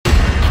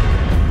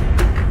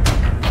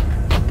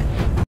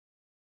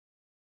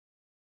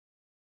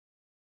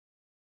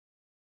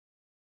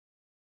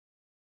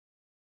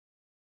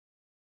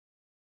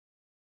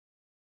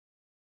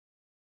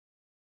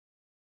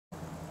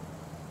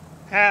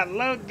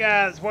Hello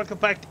guys, welcome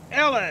back to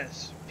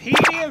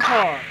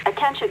LSPDFR.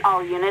 Attention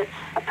all units,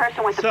 a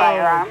person with a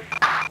firearm.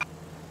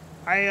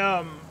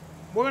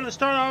 We're gonna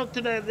start out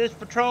today this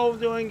patrol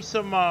doing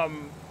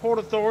some Port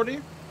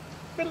Authority.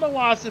 Been a little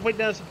while since we've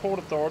done some Port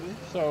Authority,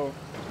 so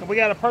and we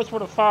got a person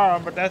with a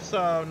firearm, but that's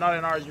not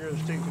in our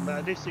jurisdiction. But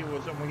I did see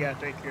what something we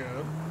gotta take care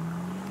of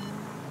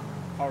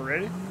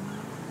already.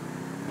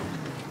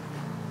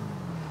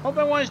 Hope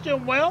everyone's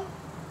doing well.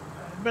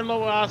 It's been a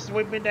little while since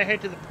we've been down here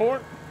to the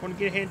port. Want to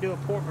get ahead and do a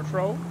port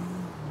patrol.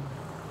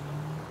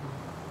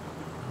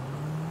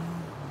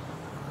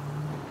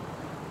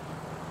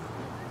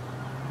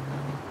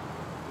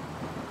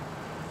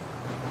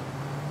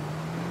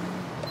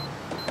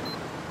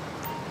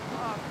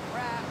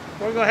 We're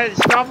going to go ahead and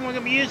stop them. We're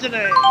going to be using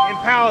an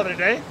Impala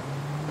today.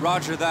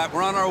 Roger that.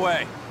 We're on our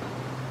way.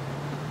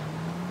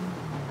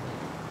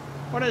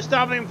 We're going to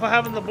stop him for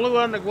having the blue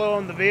underglow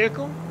on the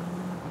vehicle.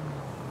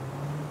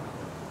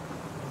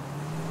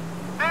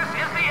 This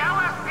is the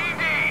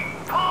LSPD.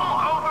 Pull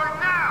over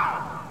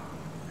now.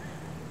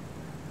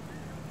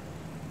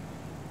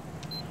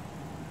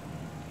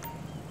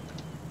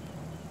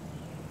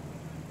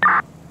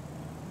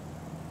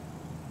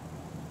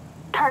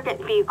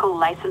 Target vehicle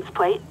license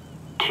plate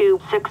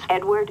 26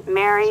 Edward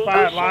Mary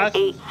Expired Ocean license.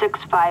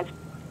 865.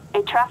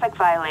 A traffic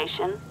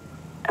violation.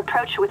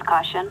 Approach with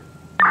caution.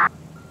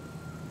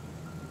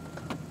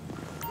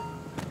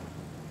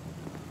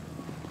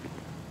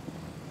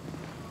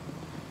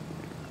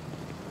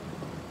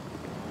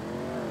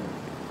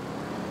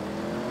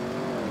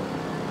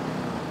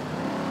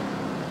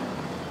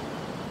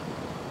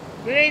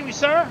 Good evening,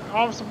 sir.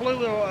 Officer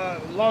Blue,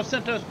 Los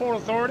Santos Port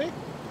Authority.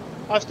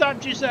 I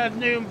stopped you this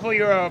afternoon for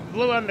your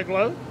blue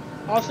underglow.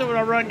 Also, when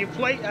I run your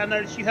plate, I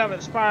noticed you have an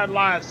expired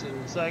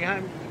license. So,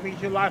 can I meet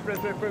your life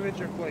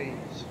privilege,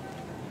 please?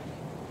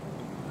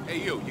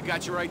 Hey, you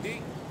got your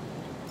ID?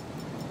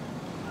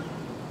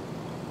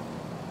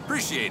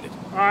 Appreciate it.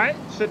 All right,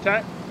 sit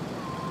tight.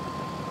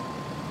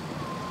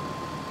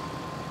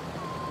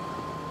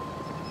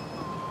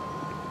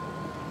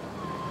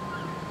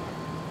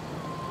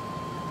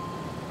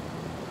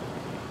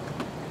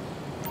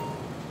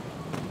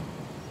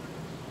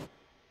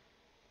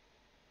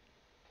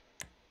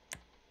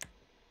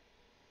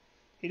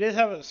 He does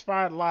have an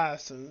expired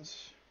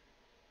license.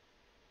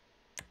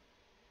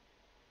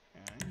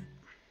 Okay. So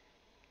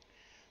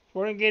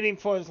we're going to get him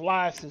for his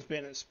license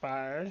being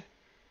expired.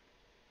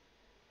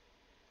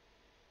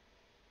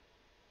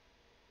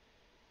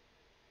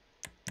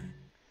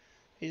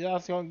 He's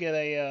also going to get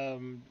a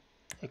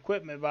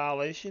equipment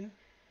violation.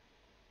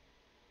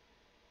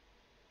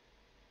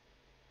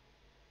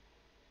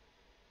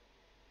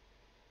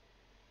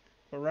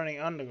 For running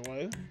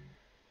underglow.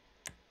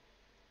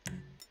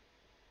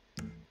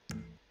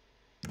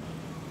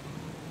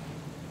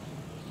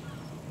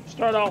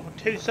 Start off with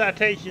 2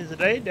 citations a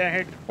day down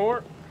here at the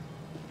port.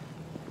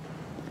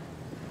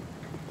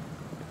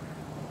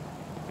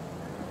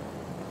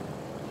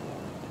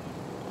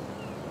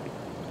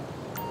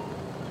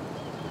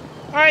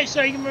 Alright,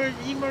 so you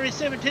can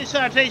receive 2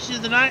 citations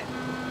tonight.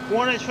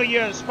 One is for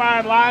your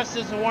expired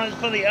license and one is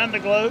for the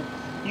underglow.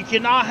 You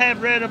cannot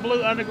have red or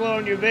blue underglow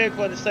on your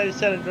vehicle in the state of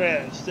San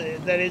Andreas.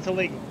 That is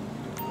illegal.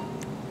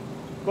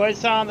 Go ahead and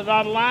sign the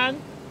dotted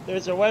line.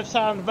 There's a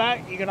website on the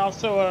back. You can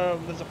also,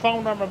 there's a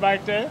phone number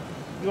back there.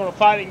 If you want to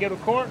fight it and go to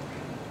court.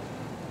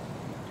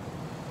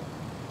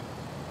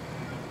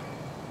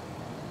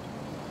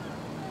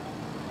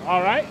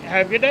 Alright,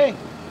 have a good day.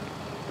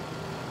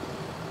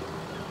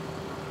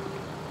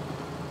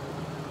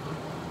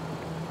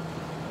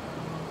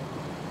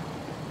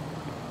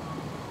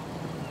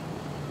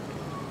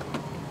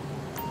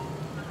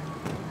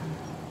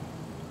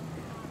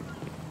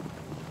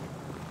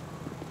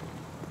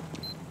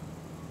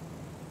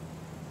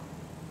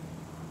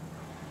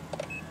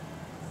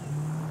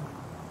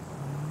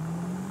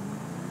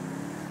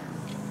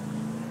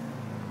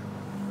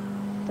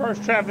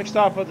 First traffic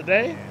stop of the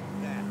day.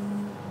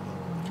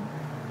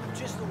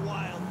 Just a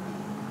wild.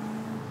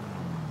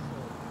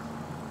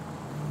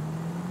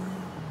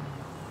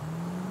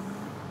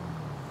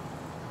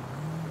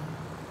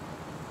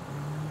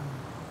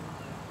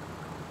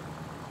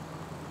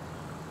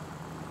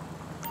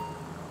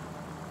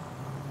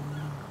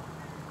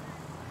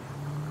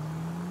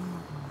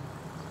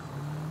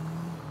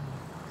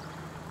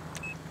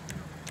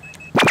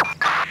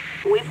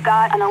 We've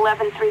got an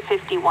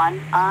 11351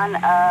 on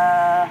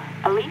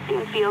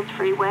Elysian Fields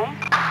Freeway.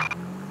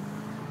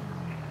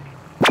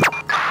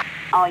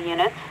 All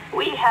units.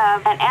 We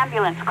have an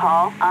ambulance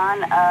call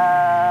on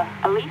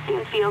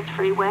Elysian Fields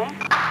Freeway.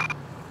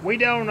 We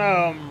don't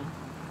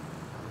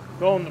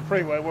go on the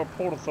freeway. We're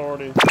Port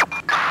Authority.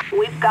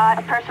 We've got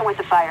a person with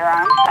a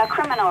firearm, a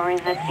criminal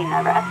resisting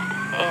arrest,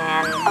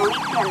 and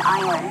Elysian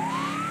Island.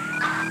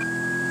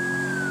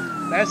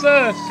 That's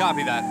us.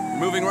 Copy that. We're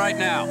moving right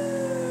now.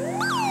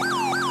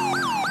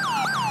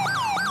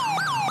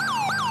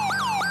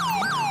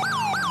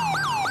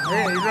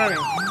 Yeah, he's running.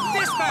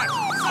 Dispatch!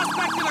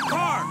 Suspect in a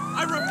car!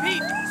 I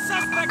repeat,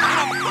 suspect in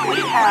a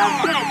We fucking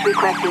have car! units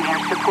requesting air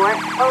support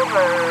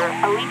over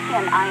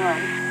Elysian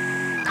Island.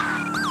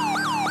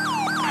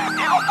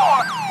 Eagle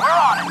 4, we're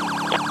on it.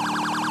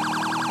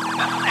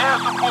 This is air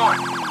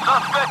support.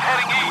 Suspect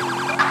heading east.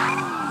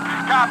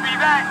 Copy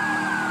that.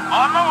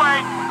 On the way.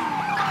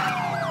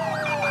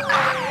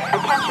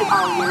 Attention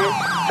all units.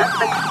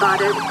 Suspect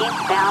spotted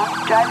eastbound,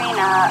 driving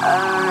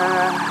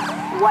a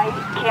white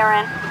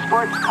Karen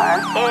sports car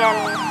in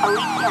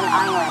Elysian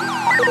Island.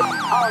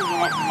 All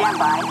units, stand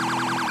by.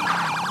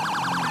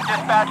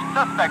 Dispatch,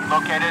 suspect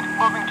located.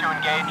 Moving to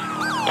engage.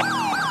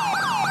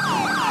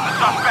 The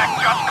suspect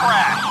just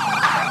crashed.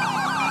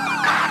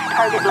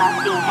 Target last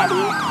seen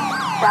heading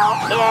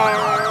south in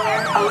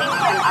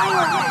Elysian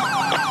Island.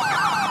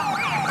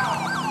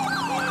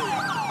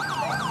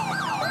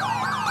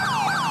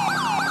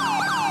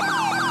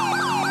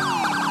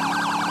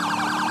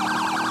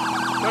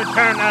 Go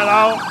turn that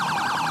off.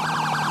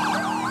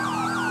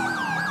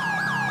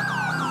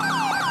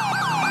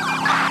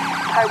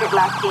 Target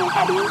last seen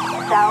heading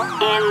south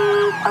in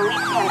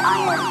Elysian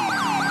Island.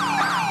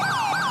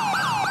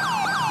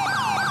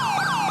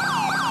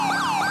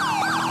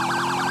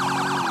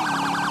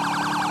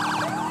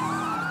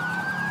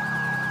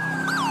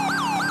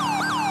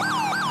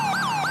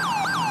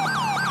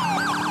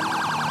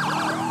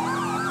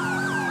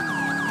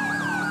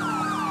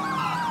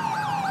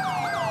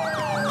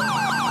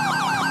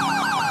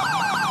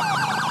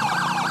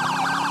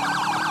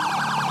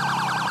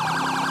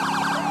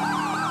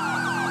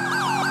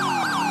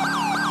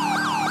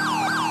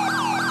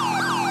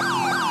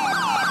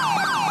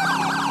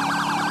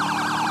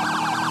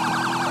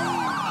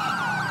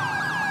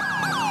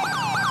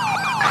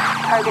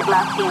 Target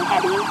last seen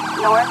heading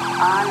north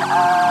on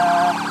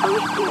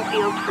Elysian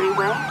Field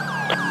Freeway.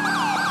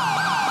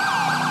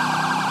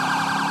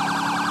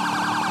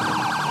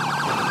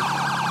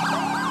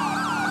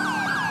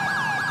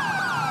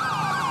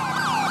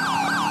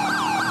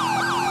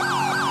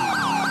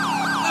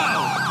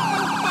 No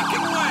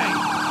fucking way!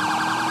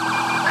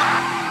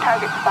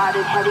 Target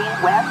spotted heading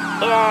west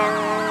in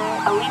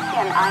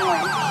Elysian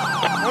Island.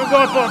 We're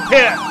going for a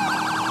pit.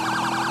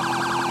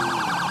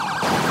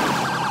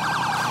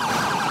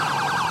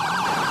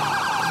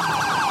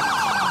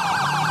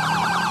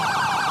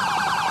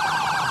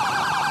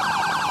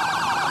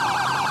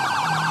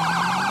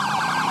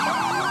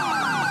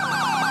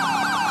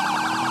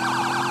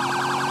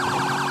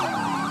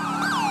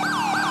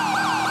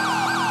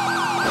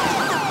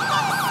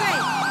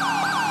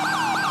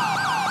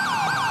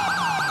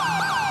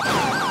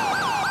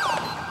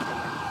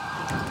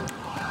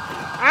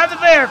 Out of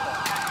the vehicle.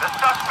 The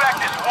suspect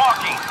is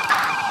walking.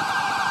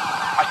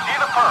 I see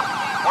the perp.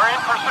 We're in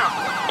pursuit.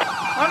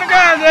 On the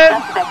ground, dude.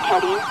 Suspect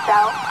heading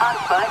south on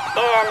foot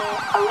in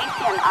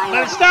Elysian Let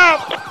Island. it stop.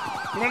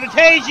 I'm gonna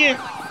tase you.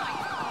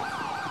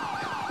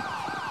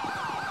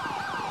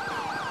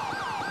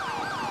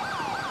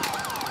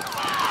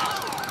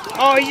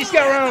 Oh, he just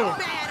got run over.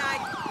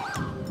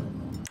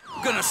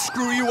 Gonna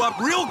screw you up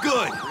real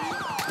good!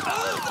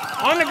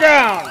 On the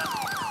ground.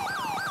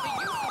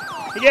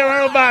 He got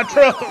run over by a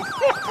truck.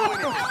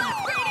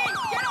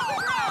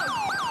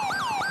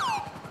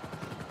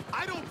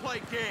 I don't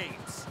play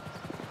games!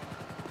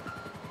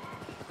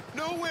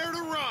 Nowhere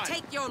to run!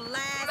 Take your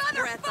last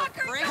breath of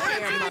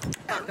fresh air,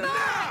 motherfucker.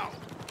 Now!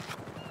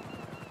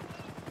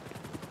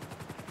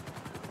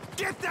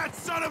 Get that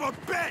son of a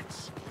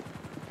bitch!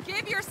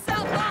 Give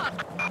yourself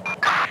up!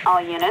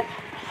 All units,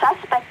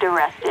 suspect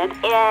arrested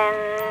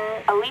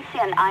in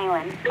Elysian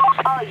Island.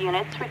 All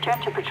units, return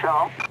to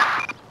patrol.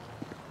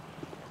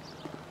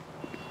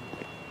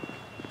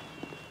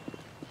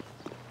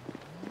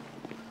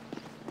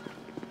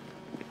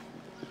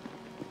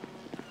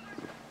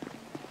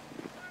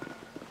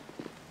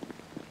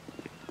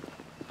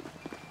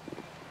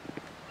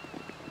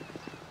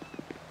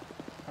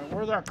 All right,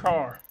 where's our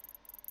car?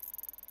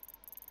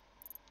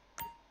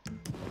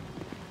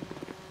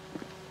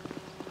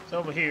 It's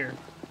over here.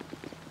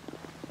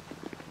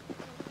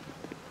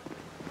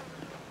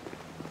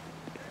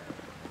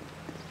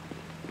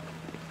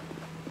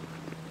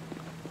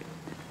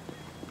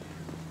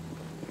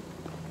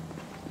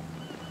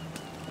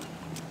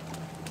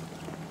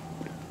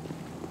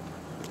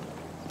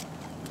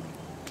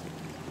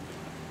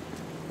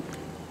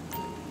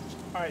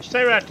 All right,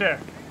 stay right there.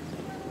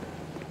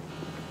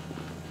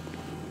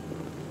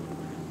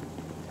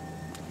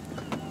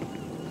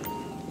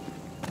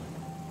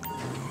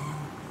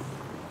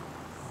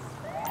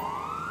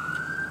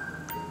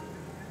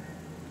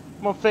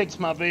 I'm gonna fix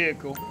my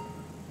vehicle.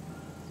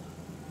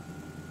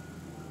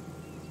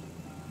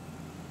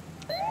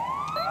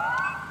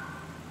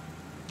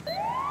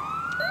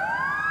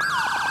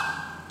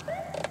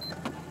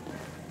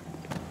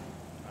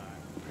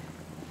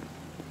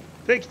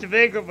 Fix the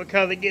vehicle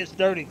because it gets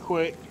dirty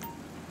quick.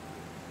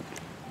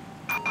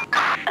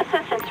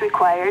 Assistance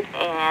required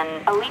in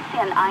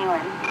Elysian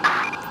Island.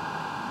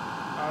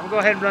 I'm gonna go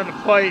ahead and run the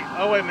plate.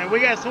 Oh wait a minute,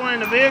 we got someone in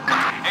the vehicle?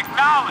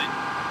 Acknowledge.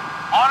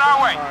 On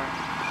our way. Alright.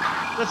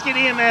 Let's get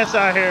EMS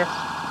out here.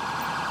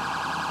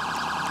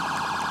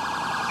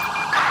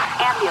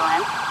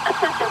 Ambulance.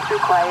 Assistance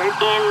required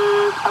in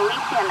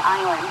Elysian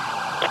Island.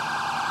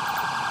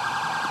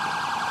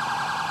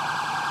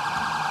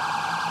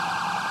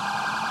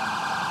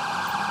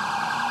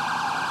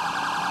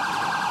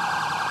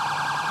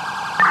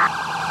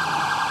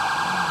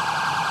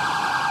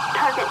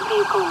 Target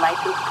vehicle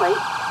license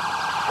plate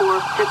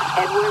 46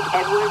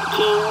 Edward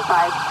King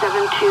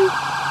 572.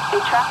 A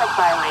traffic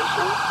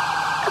violation.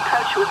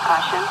 Approach with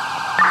caution.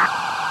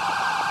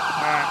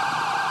 Alright.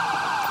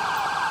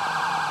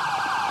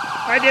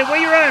 Alright, dude, what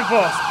are you running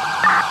for?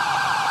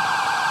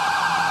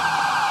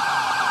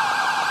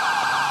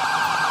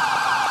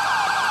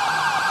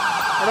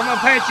 Or I'm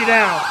gonna pat you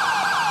down.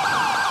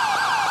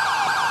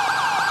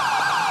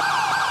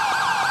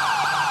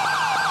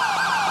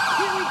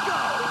 Here we go.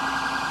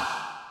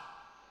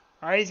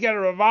 Alright, he's got a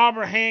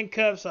revolver,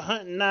 handcuffs, a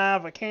hunting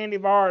knife, a candy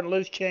bar, and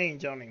loose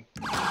change on him.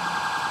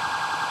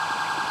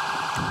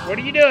 What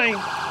are you doing?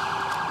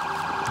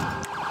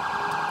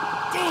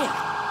 Damn!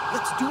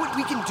 Let's do what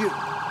we can do.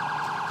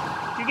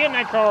 You get in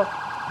that car.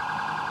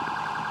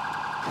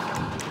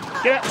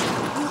 Get up.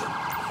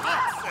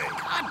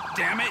 God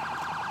damn it.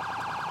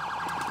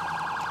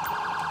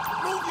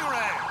 Move your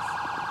ass.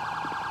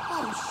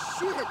 Oh,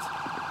 shit!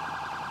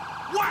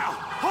 Wow.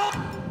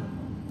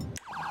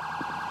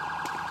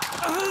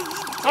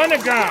 On the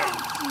ground.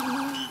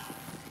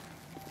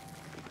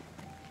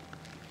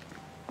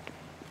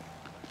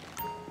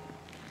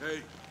 Hey.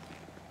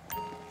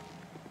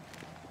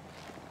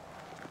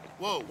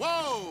 Whoa,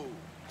 whoa!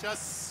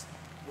 Just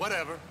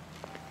whatever.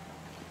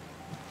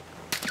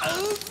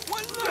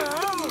 What the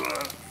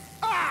hell?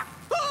 Ah!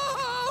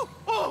 Oh!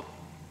 Oh!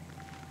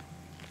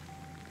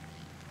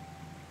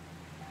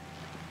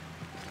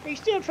 He's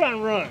still trying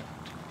to run.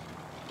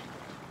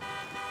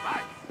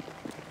 Right.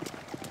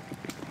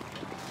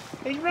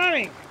 He's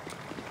running.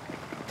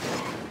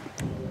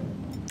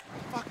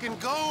 Fucking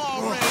go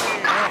already!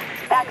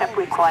 Backup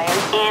required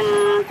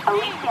in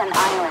Elysian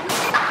Island.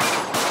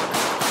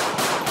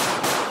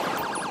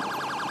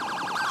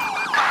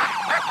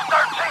 Victor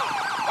 13,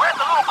 we're at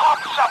the little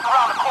coffee shop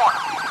around the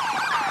corner.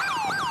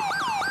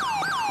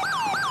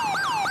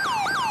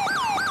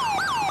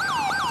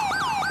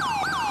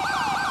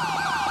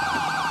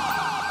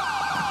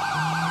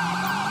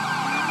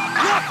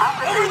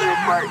 Opportunity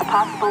report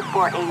possible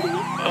 480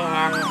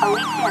 in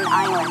Elysian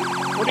Island.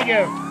 Where'd he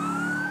go?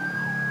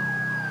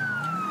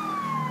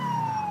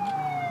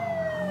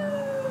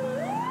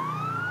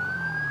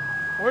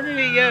 Where did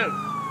he go?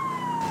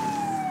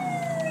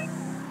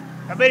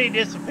 I bet he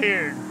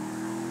disappeared.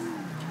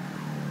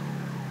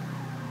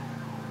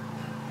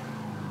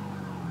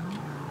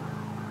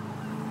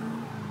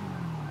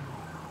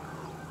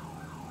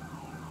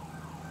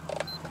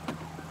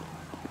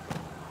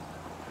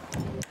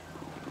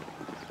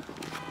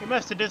 He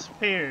must have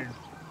disappeared.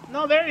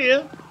 No, there he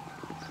is.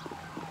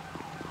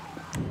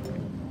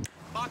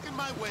 Blocking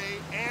my way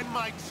and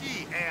my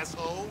chi,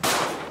 asshole.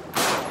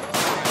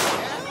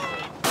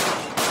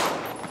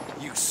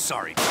 You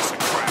sorry piece of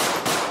crap.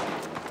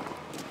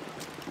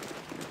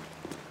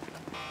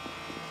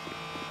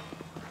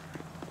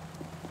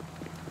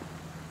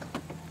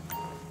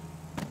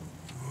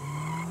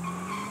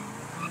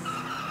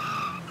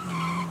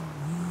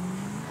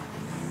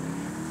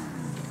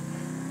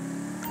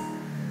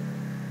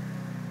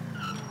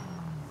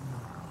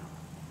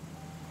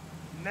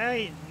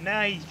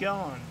 Now he's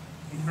gone.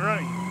 He's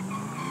running.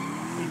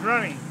 He's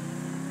running.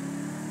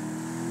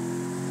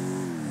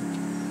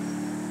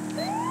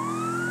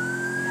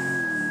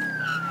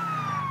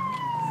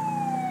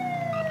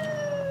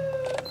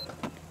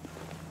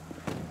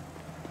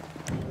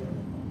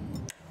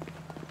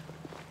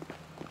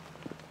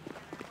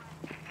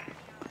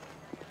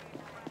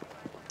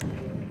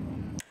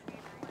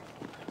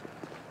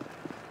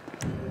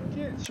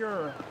 Get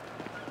your...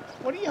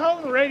 What are you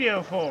holding the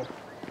radio for?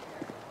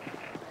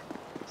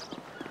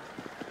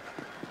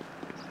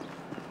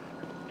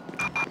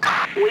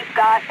 We've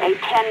got a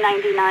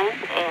 1099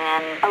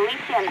 in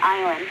Elysian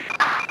Island.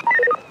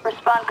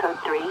 Respond code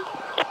 3.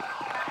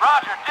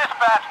 Roger,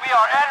 dispatch, we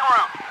are en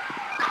route.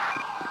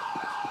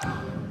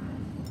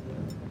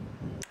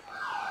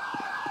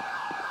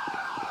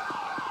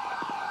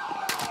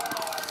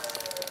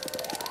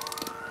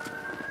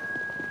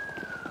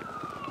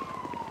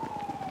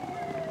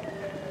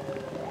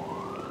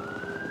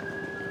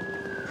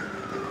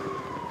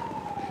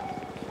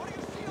 What do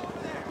you see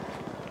over there?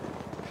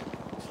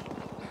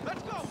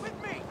 Let's go with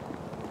me.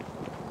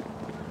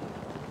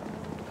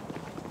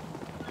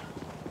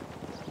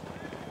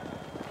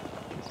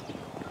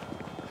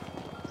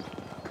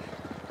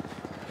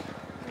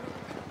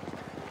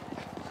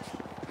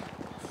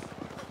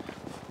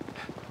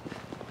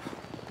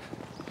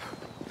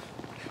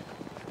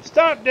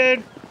 Stop,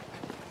 dude.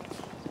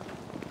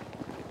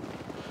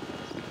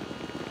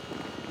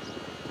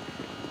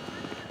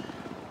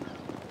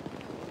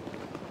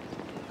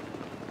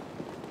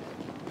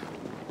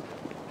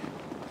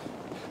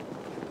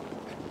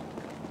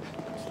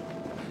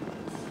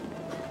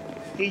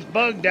 He's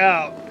bugged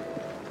out.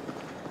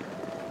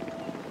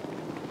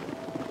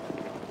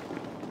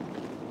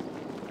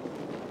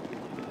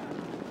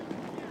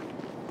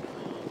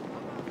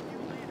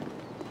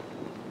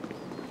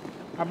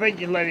 I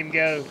bet you let him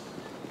go.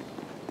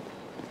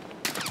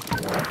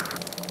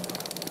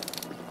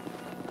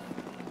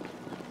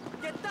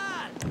 Get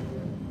that!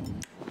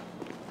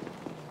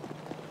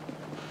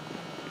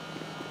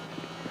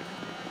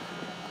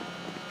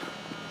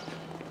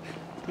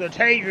 The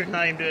taser's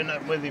not even doing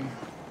nothing with him.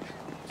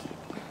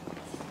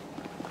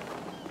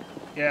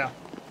 Yeah,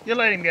 you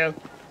let him go.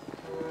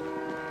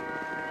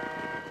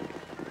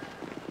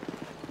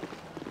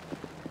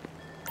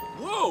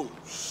 Whoa,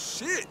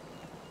 shit!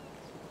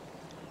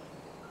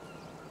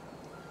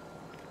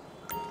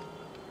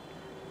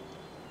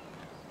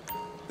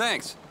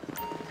 Thanks.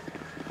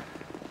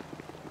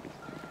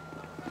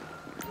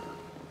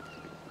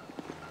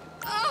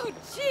 Oh,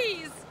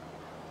 jeez!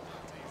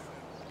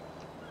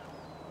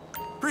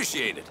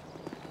 Appreciate it.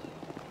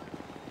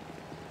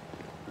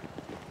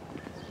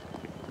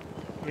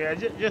 Yeah,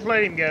 just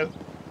let him go.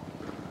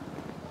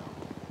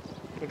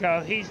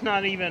 Because he's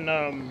not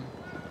even,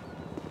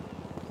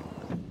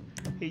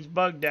 he's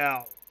bugged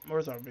out.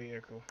 Where's our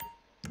vehicle?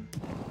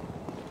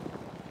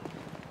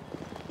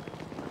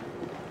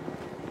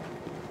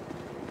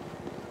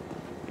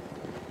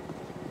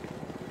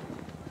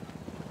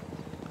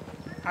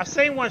 I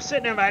seen one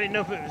sitting there, but I didn't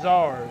know if it was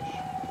ours.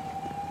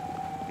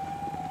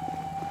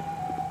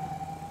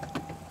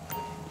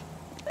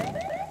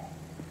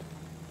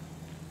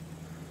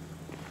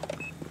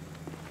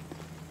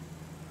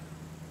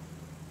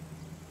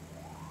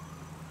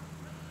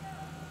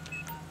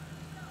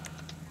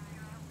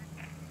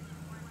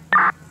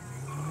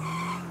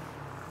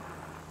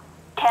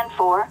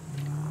 Ten-4.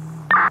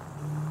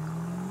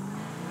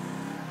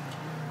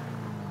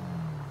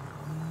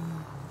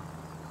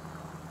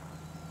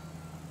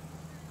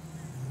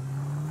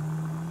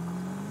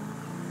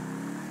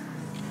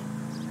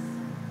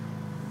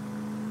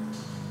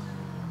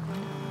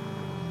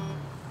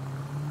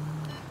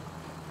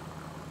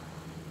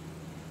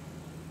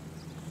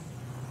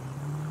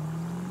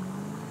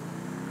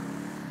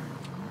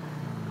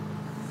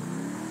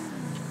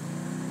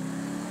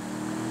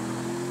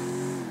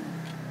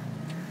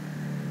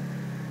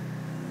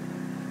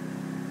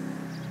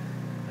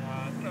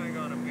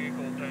 Tango on a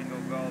vehicle, Tango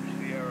Golf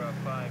Sierra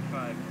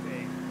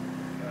 558.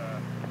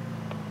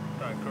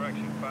 Sorry,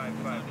 correction,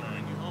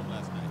 559. You home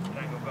last night.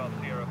 Tango Golf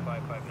Sierra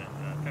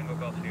 559. Tango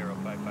Golf Sierra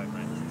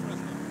 559.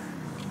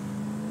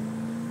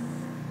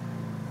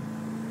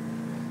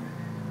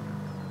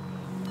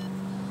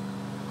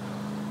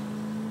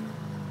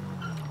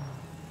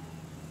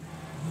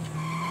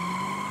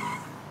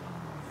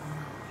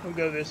 We'll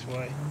go this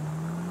way.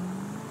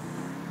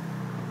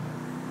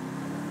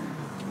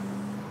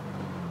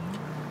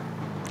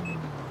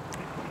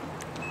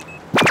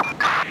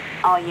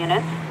 All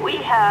units, we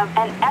have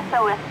an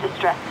SOS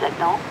distress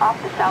signal off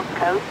the south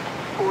coast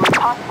for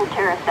possible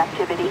terrorist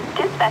activity.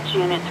 Dispatch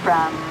units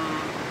from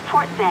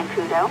Fort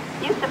Zancudo.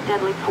 Use of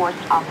deadly force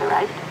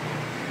authorized.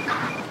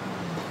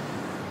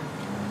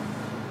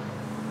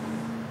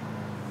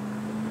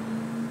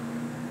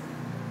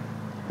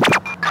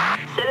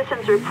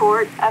 Citizens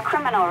report a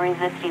criminal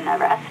resisting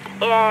arrest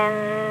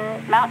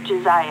in Mount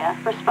Josiah.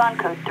 Respond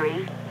code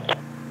 3.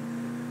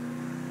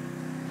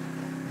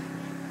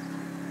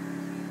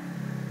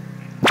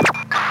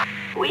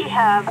 We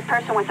have a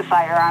person with a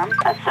firearm,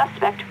 a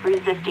suspect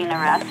resisting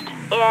arrest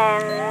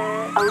in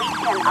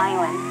Elysian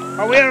Island.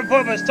 Oh, we have a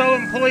report of a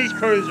stolen police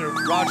cruiser.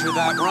 Roger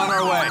that. We're on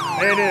our way.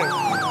 There it is.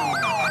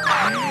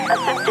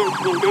 Assistance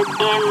needed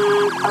in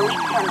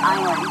Elysian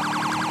Island.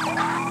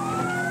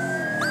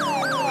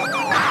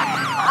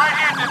 Right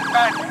here,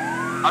 dispatch.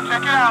 I'll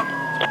check it out.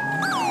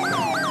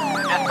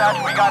 Dispatch,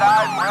 we got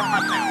eyes. We're in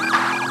pursuit.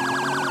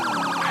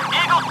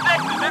 Eagle 6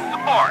 is in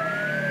support.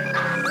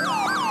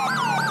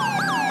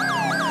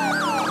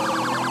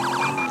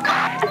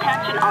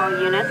 Attention all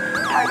units.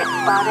 Target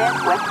spotted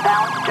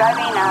westbound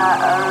driving a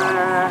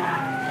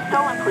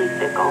stolen police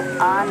vehicle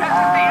on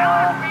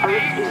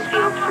Elysian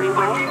Field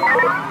Freeway.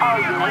 All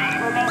units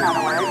remain on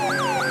alert.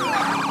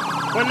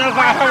 Well, no, if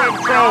I heard him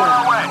We're on trolling.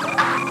 our way.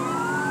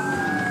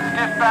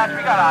 Dispatch,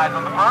 we got eyes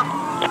on the perp.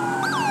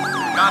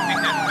 Copy,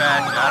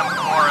 dispatch. Adam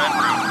 4 en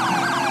route.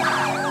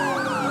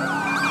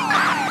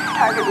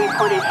 Target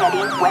reported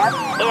heading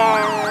west in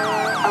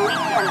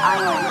Elysian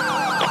Island.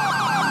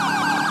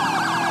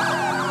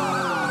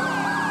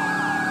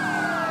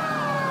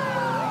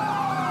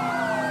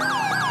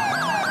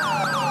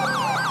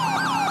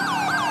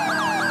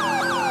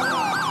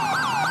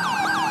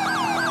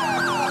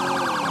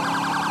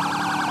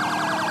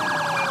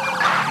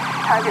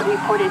 Target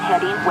reported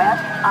heading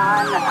west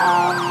on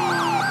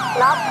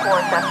South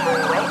Forest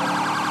Freeway.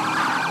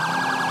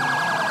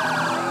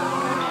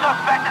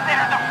 Suspect has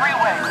entered the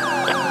freeway.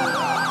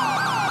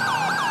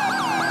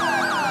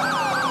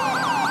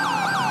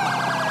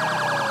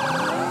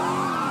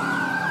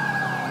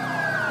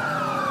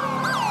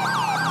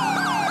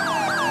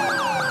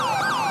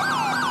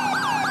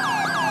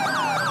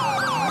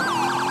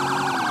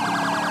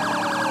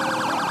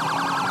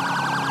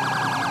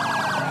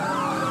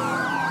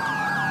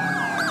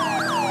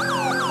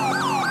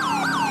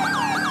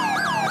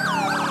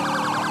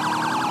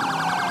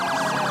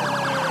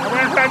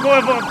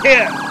 not going for a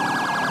pit.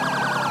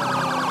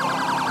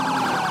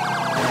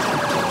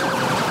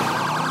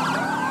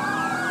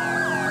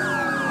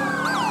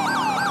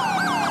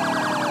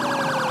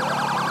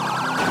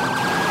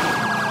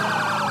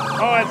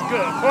 Oh, that's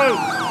good. Close.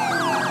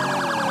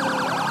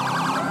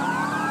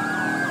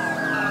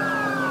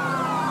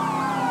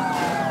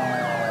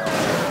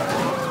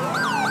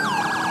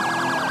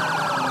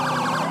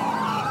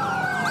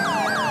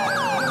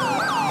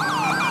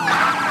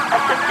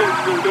 Assistance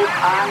needed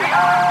on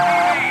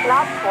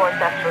South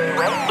Porta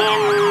Freeway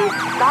in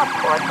South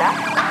Porta.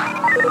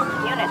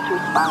 Units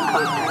respond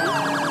code 3.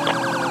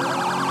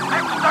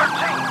 Next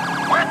 13.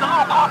 We're at the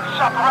little coffee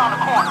shop around the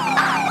corner.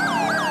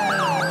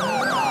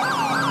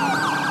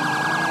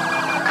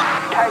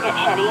 Target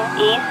heading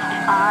east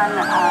on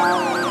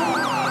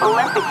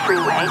Olympic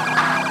Freeway.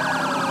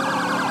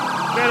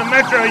 Got a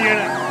metro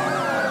unit.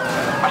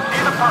 I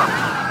see the perp.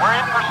 We're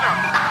in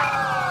pursuit.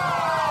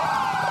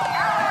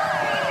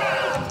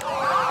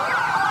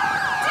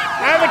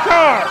 Out of the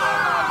car!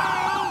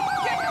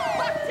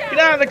 Get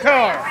out of the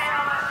car!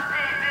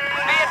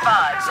 Be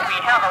advised, we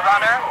have a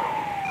runner.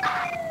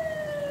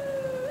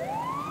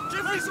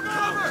 Give me some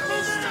cover!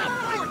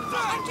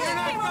 You're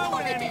not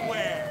going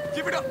anywhere!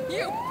 Give it up!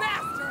 You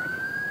bastard!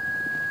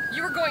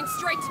 You were going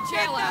straight to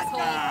jail, asshole!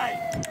 Guy!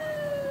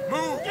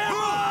 Move! Give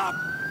up!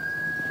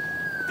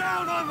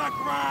 Down on the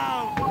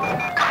ground!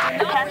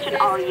 Attention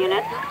all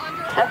units.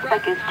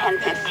 Suspect is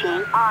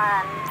 1015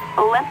 on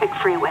Olympic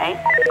Freeway.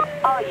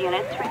 All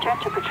units return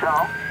to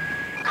patrol.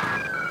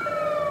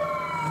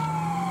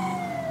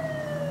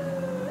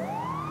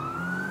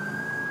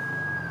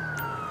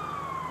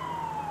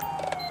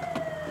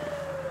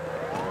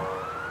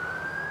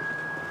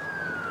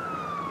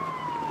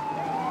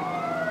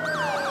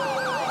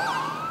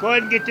 Go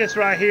ahead and get this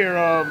right here,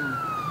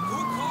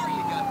 Cool car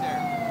you got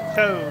there.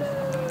 towed.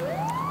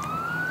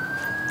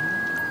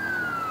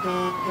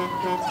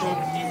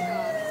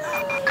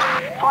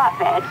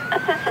 Flatbed.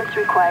 Assistance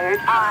required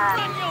on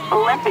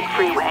Olympic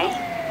Freeway.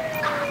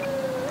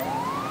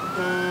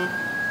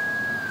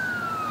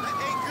 That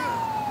ain't good.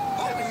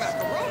 Holy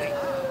macaroni!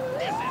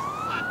 This is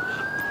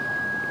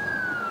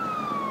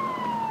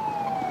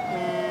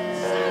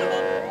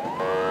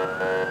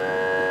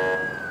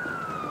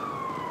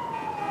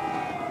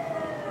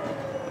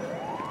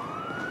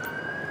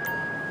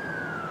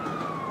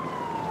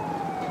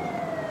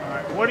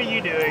Alright, what are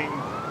you doing?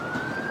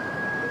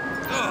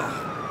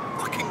 ugh.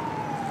 Fucking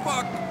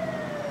fuck.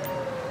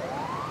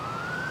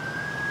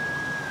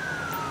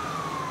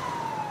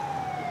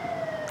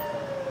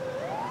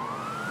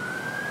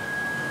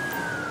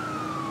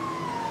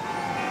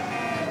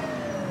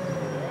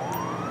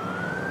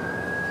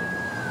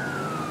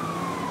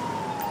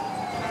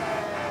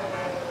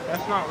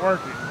 That's not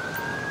working.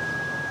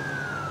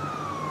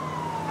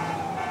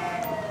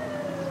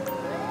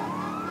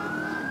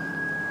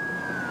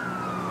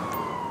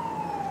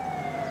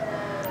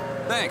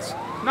 Thanks.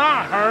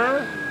 Not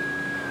her.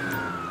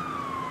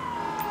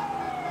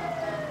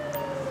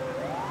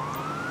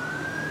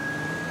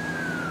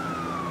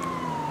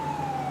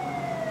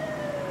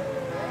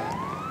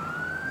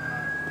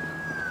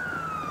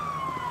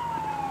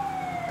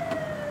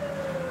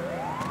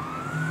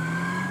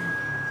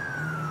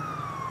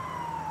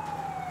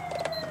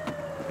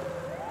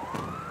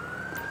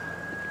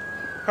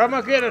 I'm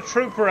gonna get a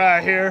trooper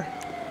out here.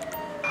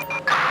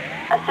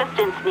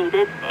 Assistance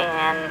needed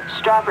in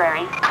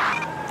Strawberry.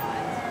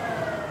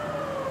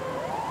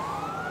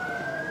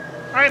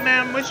 Alright,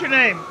 ma'am, what's your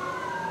name?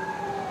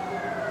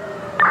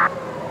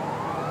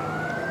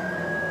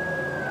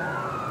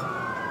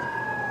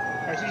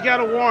 Alright, she's got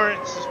a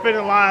warrant,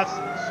 suspended license.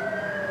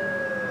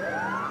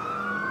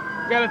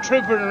 Got a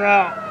trooper en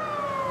route.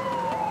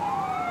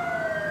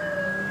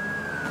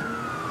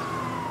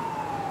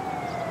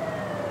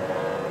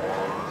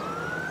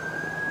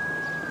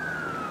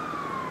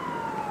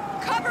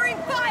 Covering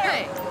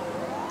fire!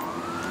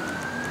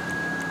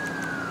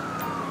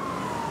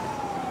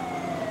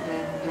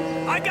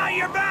 I got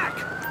your back!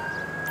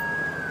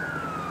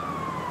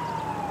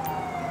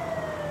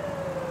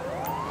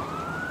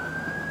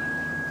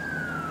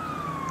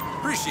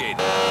 Appreciate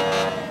it.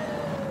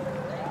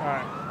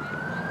 Alright.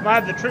 I'm gonna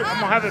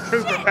have the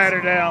trooper pat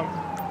her down.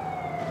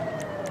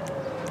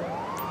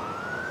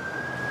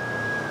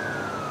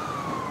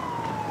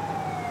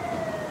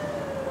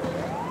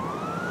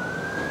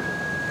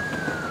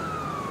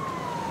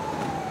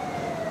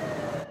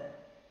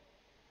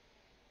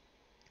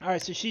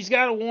 Alright, so she's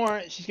got a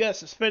warrant, she's got a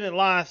suspended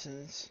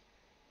license.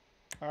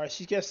 Alright,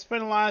 she's got a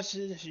suspended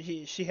license,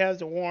 she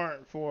has a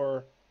warrant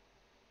for...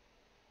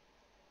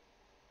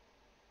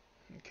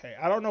 Okay,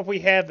 I don't know if we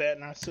have that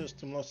in our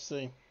system, let's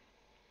see.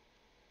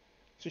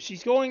 So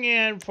she's going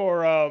in for,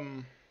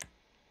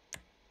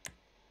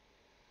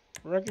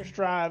 reckless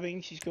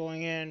driving, she's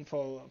going in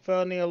for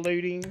felony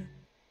eluding.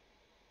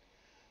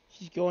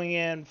 She's going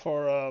in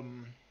for,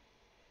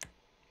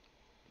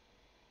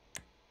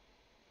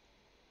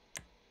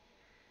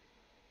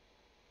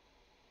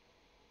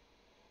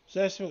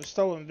 possession of a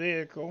stolen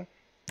vehicle.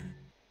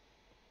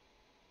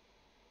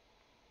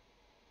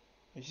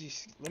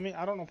 Let me.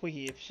 I don't know if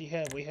we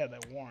had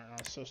that warrant in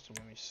our system.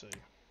 Let me see.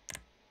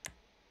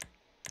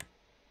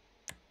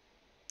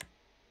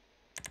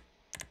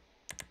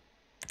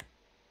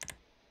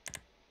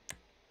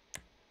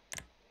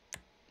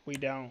 We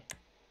don't.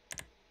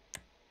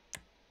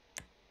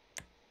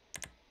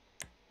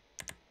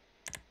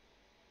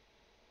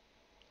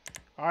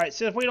 All right.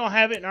 So if we don't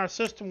have it in our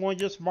system, we'll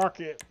just mark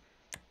it.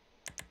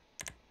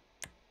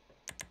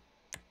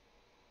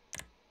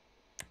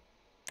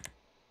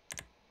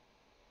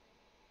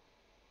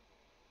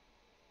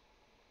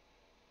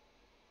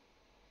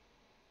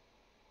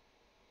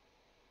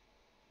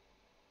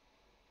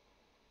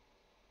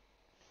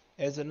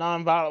 As a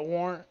non-violent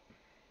warrant.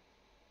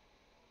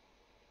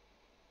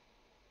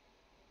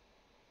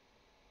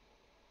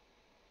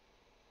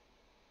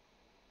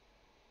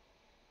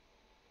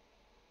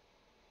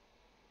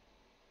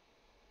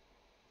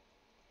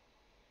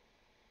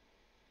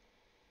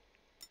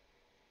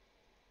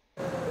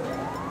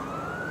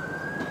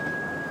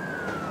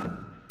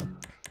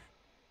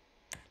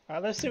 All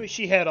right, let's see what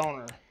she had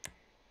on her.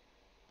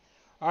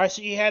 All right,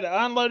 so you had an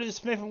unloaded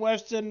Smith &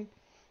 Wesson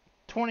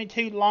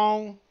 22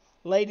 long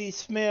Lady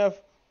Smith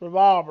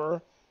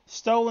revolver,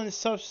 stolen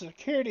Social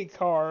Security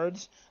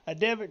cards, a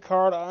debit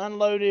card, an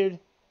unloaded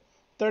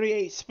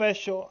 38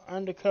 Special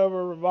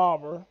undercover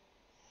revolver,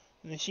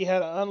 and then she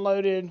had an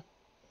unloaded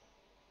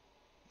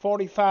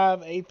 45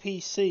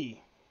 APC.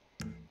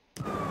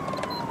 All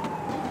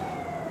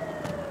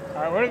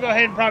right, we're gonna go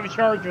ahead and probably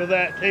charge her with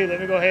that too. Let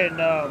me go ahead and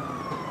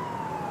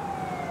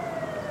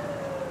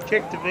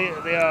check the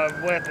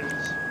weapons.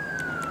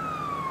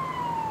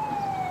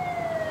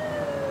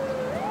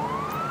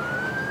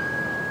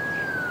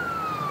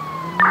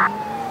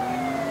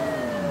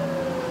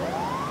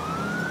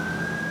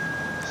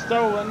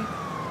 Stolen.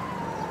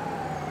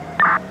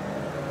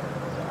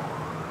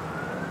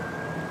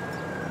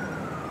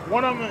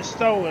 One of them is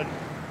stolen.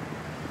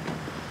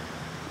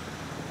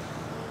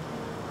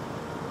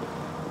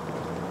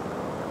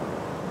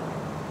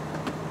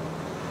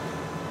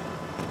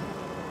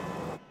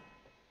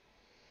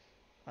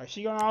 Alright,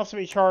 she's gonna also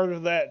be charged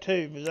with that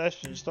too,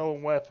 possession of a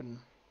stolen weapon.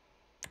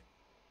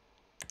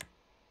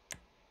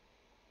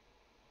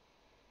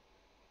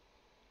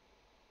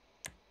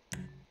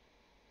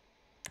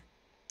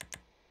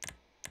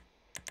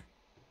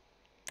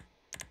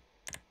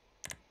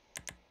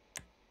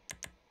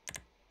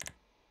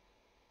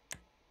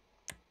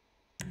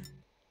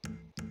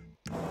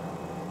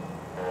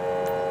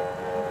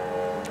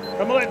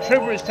 I'm gonna let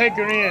troopers take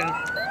her in.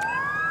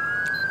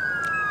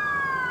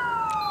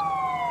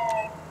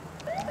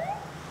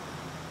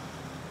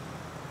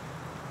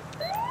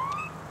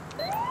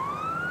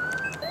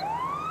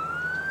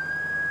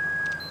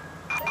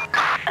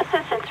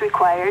 Assistance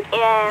required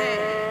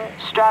in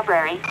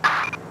Strawberry.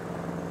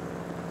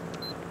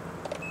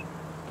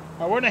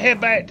 Alright, we're gonna head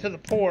back to the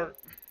port.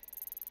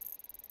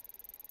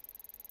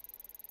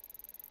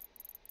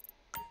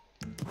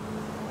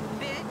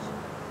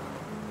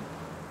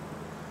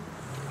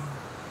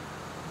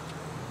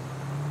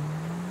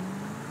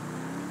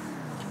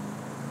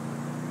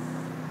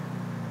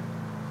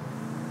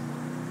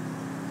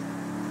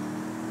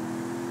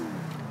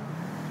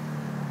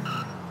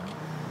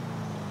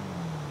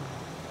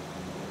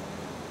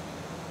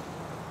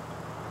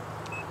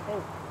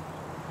 Oh.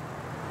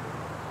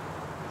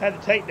 Had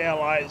to take down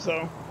lights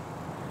though.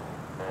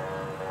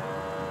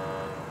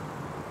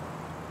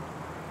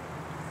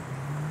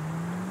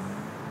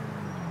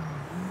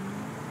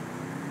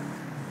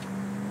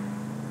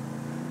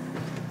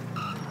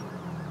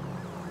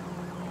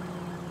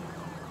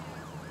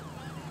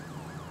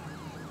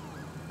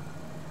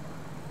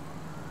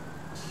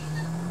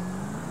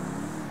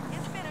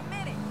 It's been a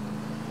minute.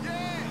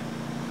 Yeah!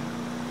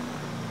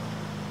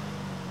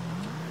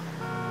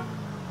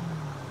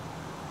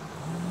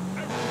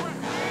 That's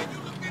right, man. You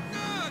looking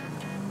good!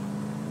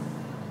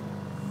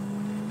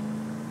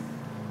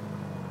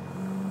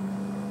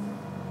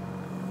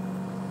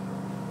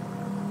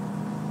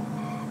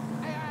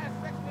 Hey, I had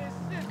sex with his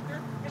sister,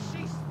 and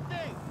she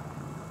stink.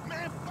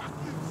 Man, fuck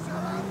you,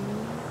 shut up!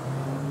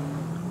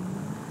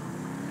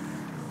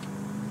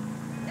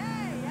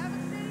 Hey,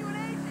 haven't seen you in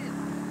ages.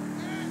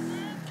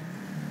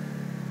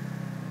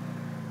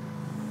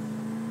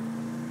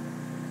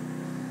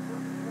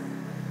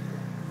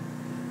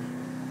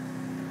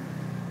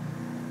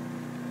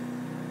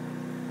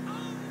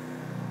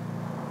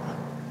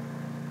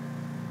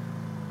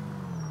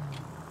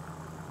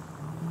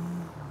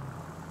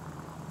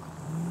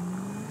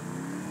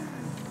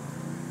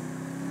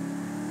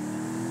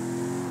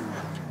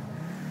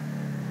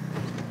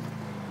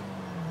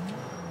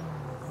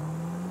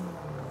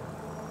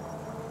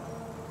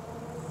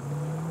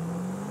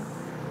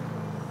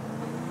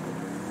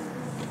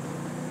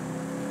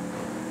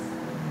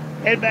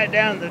 Head back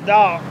down to the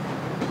dock.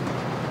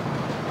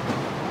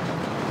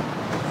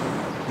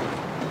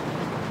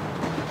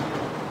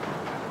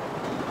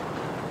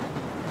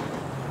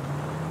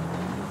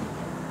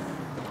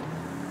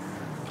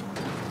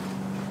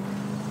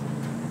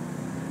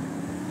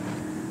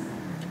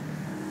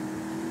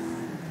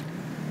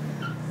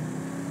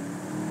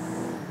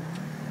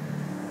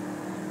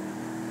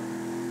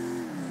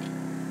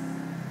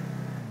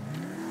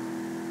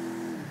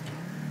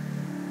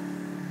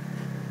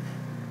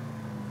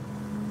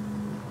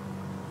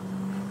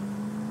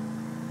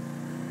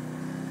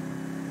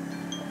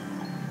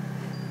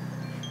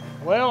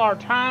 Well, our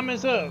time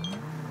is up.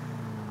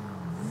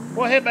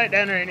 We'll head back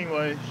down there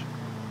anyways.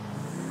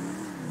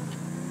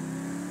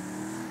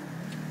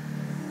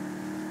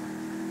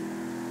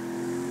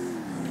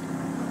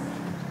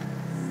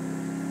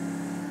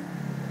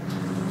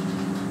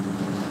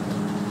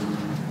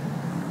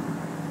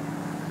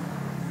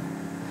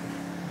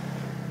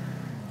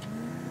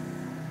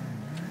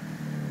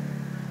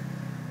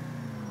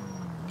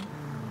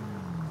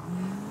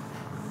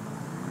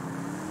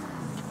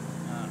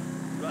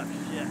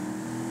 Rough shit.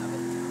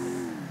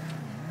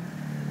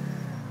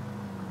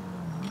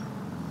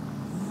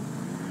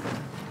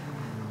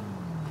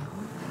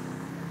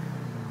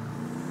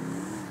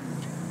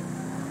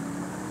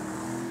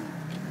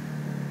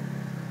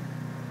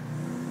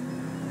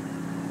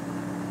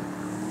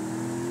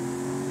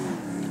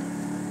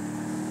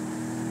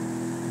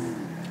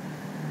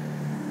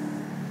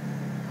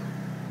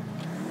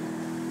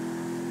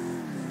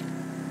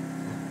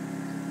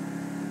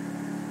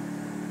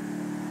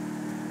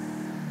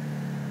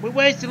 We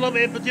wasted a little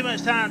bit, but too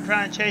much time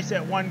trying to chase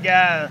that one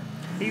guy.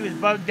 He was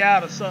bugged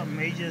out or something.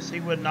 He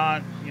would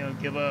not,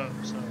 give up.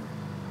 So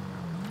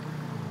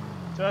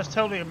that's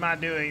totally my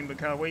doing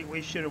because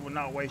we should have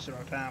not wasted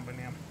our time with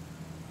him.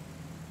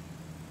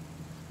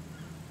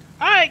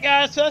 Alright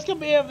guys, so that's going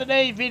to be it for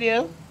today's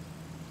video.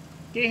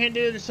 Get here and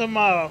do some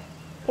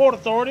Port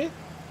Authority.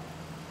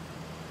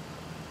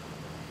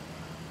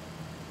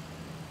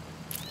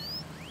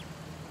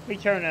 Let me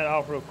turn that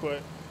off real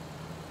quick.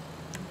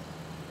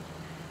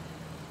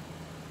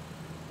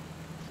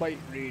 Plate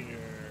reader.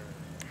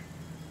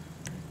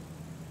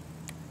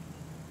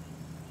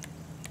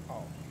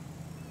 Oh.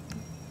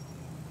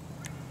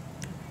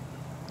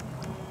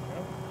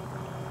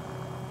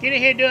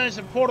 Getting here doing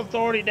some Port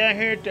Authority down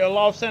here at the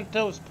Los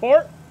Santos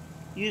Port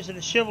using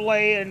the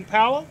Chevrolet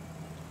Impala.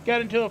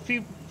 Got into a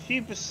few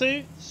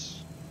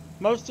pursuits.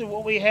 Most of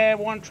what we had,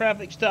 one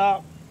traffic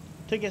stop,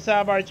 took us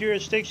out of our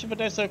jurisdiction, but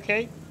that's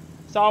okay.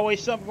 There's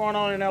always something going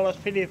on in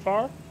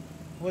LSPDFR,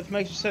 which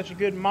makes it such a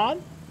good mod.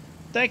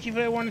 Thank you for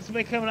everyone that's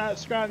been coming out,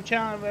 subscribing to the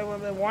channel, and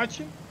everyone that's been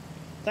watching.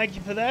 Thank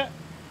you for that,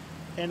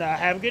 and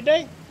have a good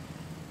day.